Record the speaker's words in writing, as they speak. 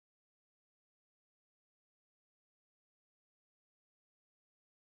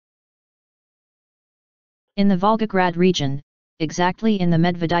In the Volgograd region, exactly in the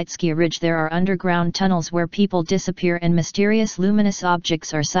Medveditsky Ridge, there are underground tunnels where people disappear and mysterious luminous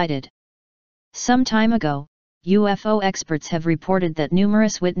objects are sighted. Some time ago, UFO experts have reported that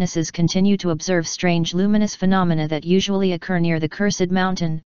numerous witnesses continue to observe strange luminous phenomena that usually occur near the Cursed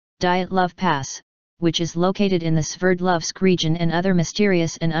Mountain, Dyatlov Pass, which is located in the Sverdlovsk region, and other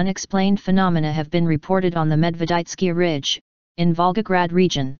mysterious and unexplained phenomena have been reported on the Medveditsky Ridge, in Volgograd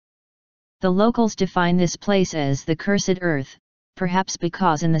region. The locals define this place as the Cursed Earth, perhaps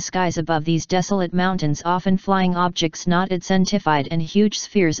because in the skies above these desolate mountains often flying objects not identified and huge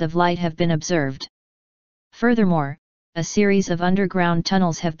spheres of light have been observed. Furthermore, a series of underground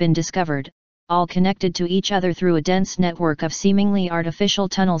tunnels have been discovered, all connected to each other through a dense network of seemingly artificial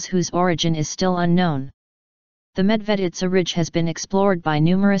tunnels whose origin is still unknown. The Medveditsa Ridge has been explored by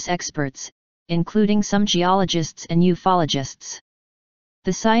numerous experts, including some geologists and ufologists.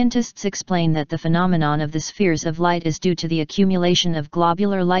 The scientists explain that the phenomenon of the spheres of light is due to the accumulation of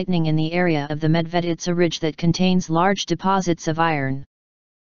globular lightning in the area of the Medveditsa Ridge that contains large deposits of iron.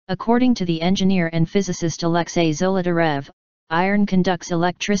 According to the engineer and physicist Alexei Zolotarev, iron conducts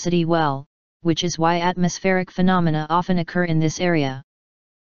electricity well, which is why atmospheric phenomena often occur in this area.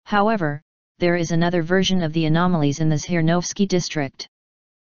 However, there is another version of the anomalies in the Zhirnovsky district.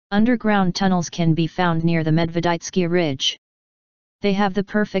 Underground tunnels can be found near the Medveditsky Ridge. They have the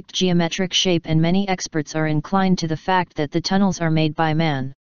perfect geometric shape, and many experts are inclined to the fact that the tunnels are made by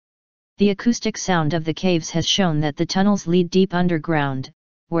man. The acoustic sound of the caves has shown that the tunnels lead deep underground,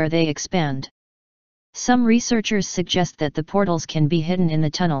 where they expand. Some researchers suggest that the portals can be hidden in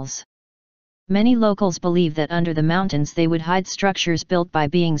the tunnels. Many locals believe that under the mountains they would hide structures built by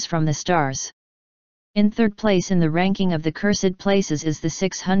beings from the stars. In third place in the ranking of the cursed places is the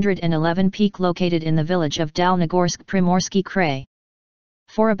 611 peak located in the village of Dalnogorsk, Primorsky Krai.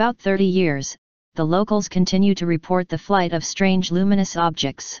 For about 30 years, the locals continue to report the flight of strange luminous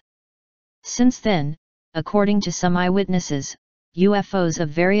objects. Since then, according to some eyewitnesses, UFOs of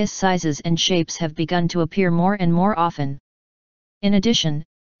various sizes and shapes have begun to appear more and more often. In addition,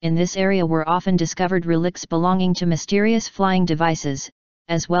 in this area were often discovered relics belonging to mysterious flying devices,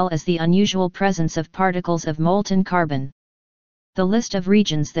 as well as the unusual presence of particles of molten carbon. The list of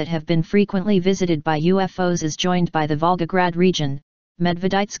regions that have been frequently visited by UFOs is joined by the Volgograd region,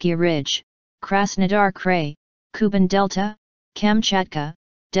 Medveditsky Ridge, Krasnodar Krai, Kuban Delta, Kamchatka,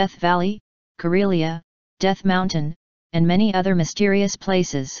 Death Valley, Karelia, Death Mountain, and many other mysterious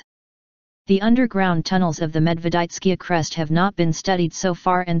places. The underground tunnels of the Medveditsky crest have not been studied so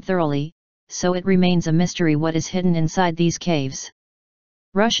far and thoroughly, so it remains a mystery what is hidden inside these caves.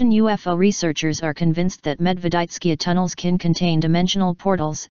 Russian UFO researchers are convinced that Medveditsky tunnels can contain dimensional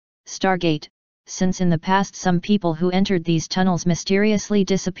portals, Stargate, since in the past some people who entered these tunnels mysteriously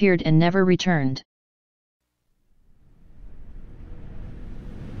disappeared and never returned.